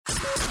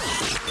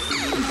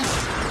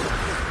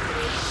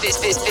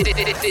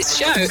This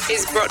show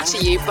is brought to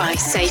you by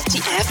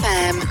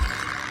SafetyFM.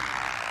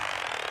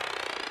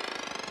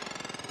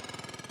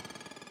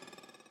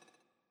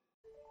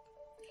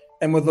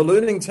 And with the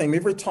learning team,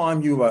 every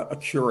time you are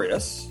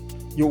curious,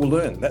 you'll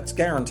learn. That's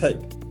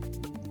guaranteed.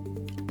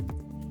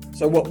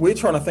 So what we're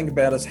trying to think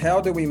about is how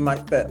do we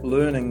make that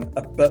learning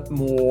a bit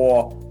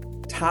more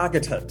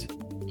targeted?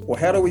 Or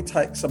how do we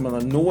take some of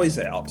the noise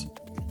out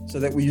so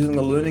that we're using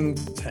the learning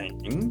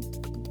team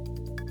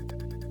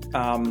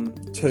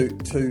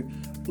to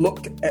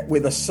look at where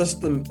the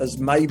system is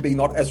maybe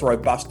not as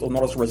robust or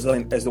not as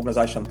resilient as the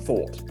organisation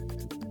thought.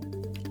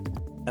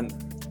 And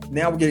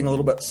now we're getting a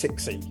little bit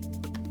sexy.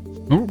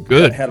 Oh,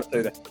 good. How to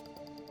do that.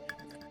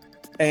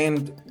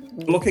 And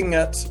looking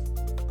at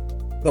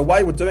the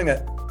way we're doing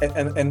it,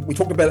 and we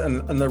talked about it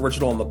in the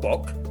original in the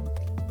book,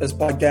 is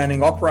by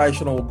gaining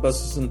operational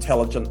business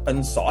intelligence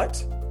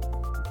insight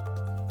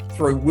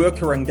through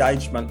worker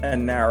engagement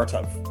and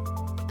narrative.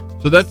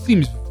 So that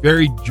seems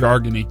very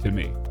jargony to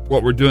me.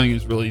 What we're doing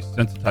is really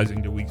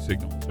sensitizing to weak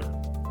signals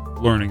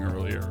or learning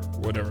earlier or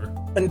whatever.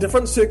 In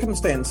different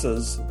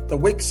circumstances, the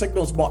weak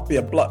signals might be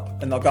a blip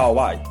and they'll go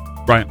away.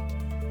 Right.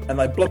 And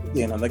they blip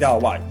again and they go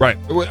away. Right.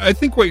 I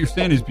think what you're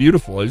saying is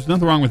beautiful. There's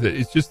nothing wrong with it.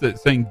 It's just that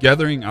saying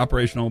gathering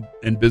operational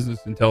and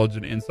business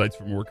intelligence insights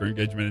from worker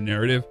engagement and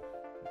narrative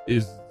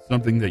is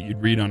something that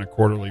you'd read on a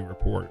quarterly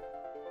report.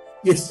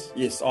 Yes,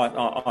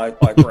 I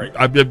agree.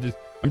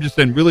 I'm just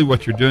saying really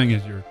what you're doing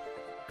is you're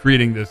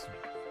creating this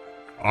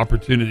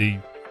opportunity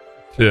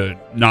to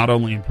not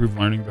only improve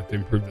learning, but to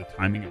improve the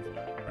timing of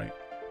learning, right?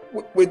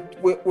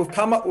 We've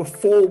come up with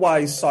 4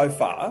 ways so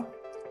far,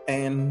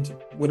 and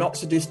we're not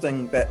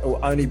suggesting that it will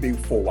only be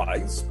 4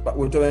 ways, but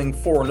we're doing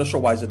 4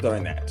 initial ways of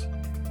doing that.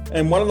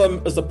 And one of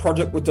them is the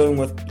project we're doing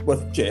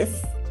with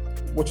Jeff,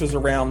 which is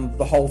around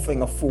the whole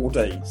thing of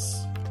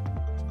 4Ds.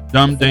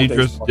 Dumb,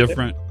 dangerous,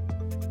 different,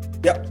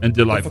 and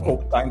delightful.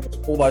 Difficult, dangerous,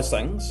 all those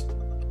things.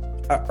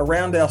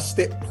 Around our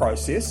step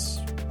process,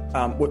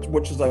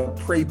 which is a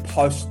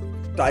pre-post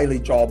daily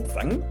job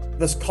thing.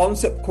 This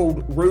concept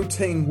called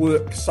routine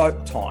work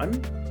soak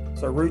time.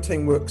 So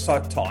routine work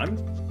soak time.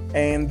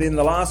 And then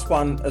the last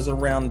one is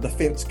around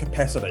defense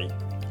capacity,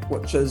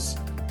 which is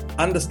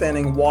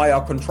understanding why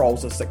our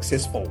controls are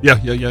successful. Yeah.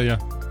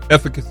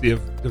 Efficacy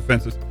of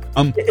defenses.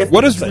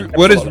 What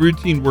does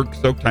routine work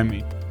soak time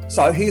mean?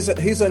 So here's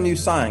a new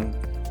saying.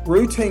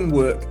 Routine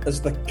work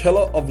is the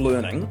killer of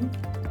learning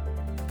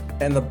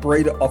and the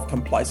breeder of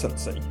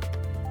complacency.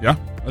 Yeah.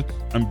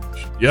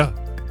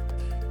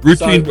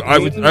 Routine. So I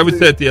would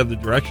say it the other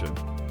direction.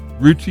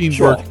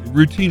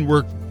 Routine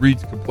work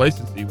breeds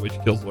complacency, which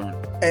kills learning.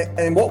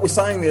 And what we're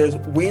saying there is,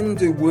 when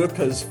do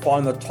workers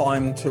find the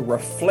time to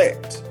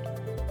reflect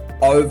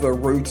over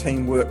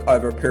routine work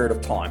over a period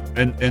of time?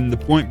 And the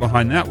point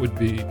behind that would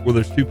be, well,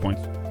 there's 2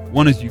 points.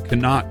 One is you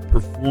cannot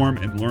perform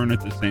and learn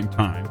at the same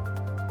time.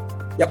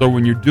 Yep. So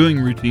when you're doing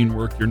routine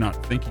work, you're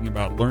not thinking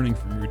about learning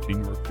from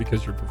routine work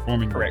because you're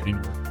performing Correct.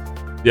 Routine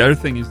work. The other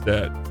thing is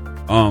that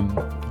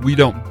we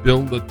don't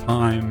build a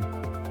time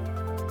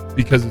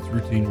because it's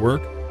routine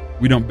work.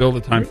 We don't build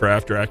a time for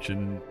after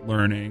action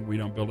learning. We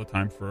don't build a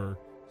time for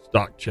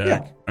stock check.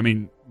 Yeah. I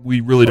mean,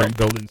 we really don't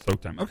build in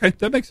soak time. Okay,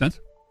 that makes sense.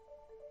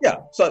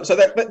 Yeah. So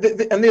that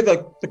and they're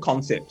the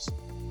concepts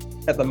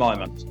at the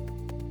moment.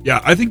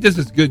 Yeah, I think this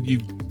is good. You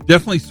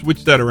definitely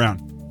switched that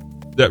around.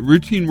 That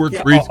routine work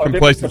breeds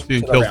complacency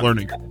and kills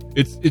learning. Yeah.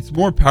 It's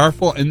more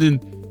powerful, and then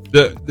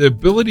the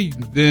ability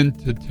then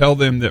to tell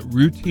them that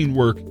routine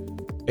work,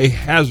 a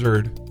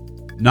hazard,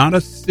 not a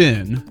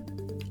sin,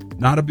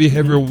 not a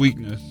behavioral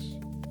weakness,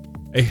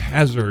 a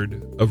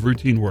hazard of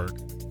routine work.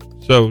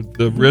 So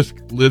the risk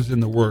lives in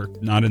the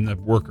work, not in the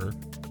worker,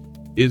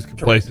 is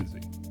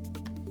complacency.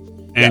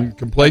 And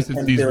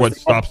complacency is what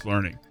stops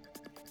learning.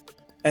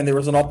 And there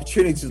is an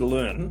opportunity to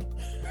learn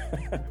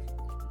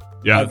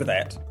over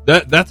that.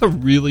 That's a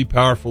really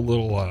powerful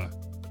little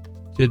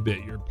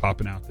tidbit you're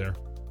popping out there.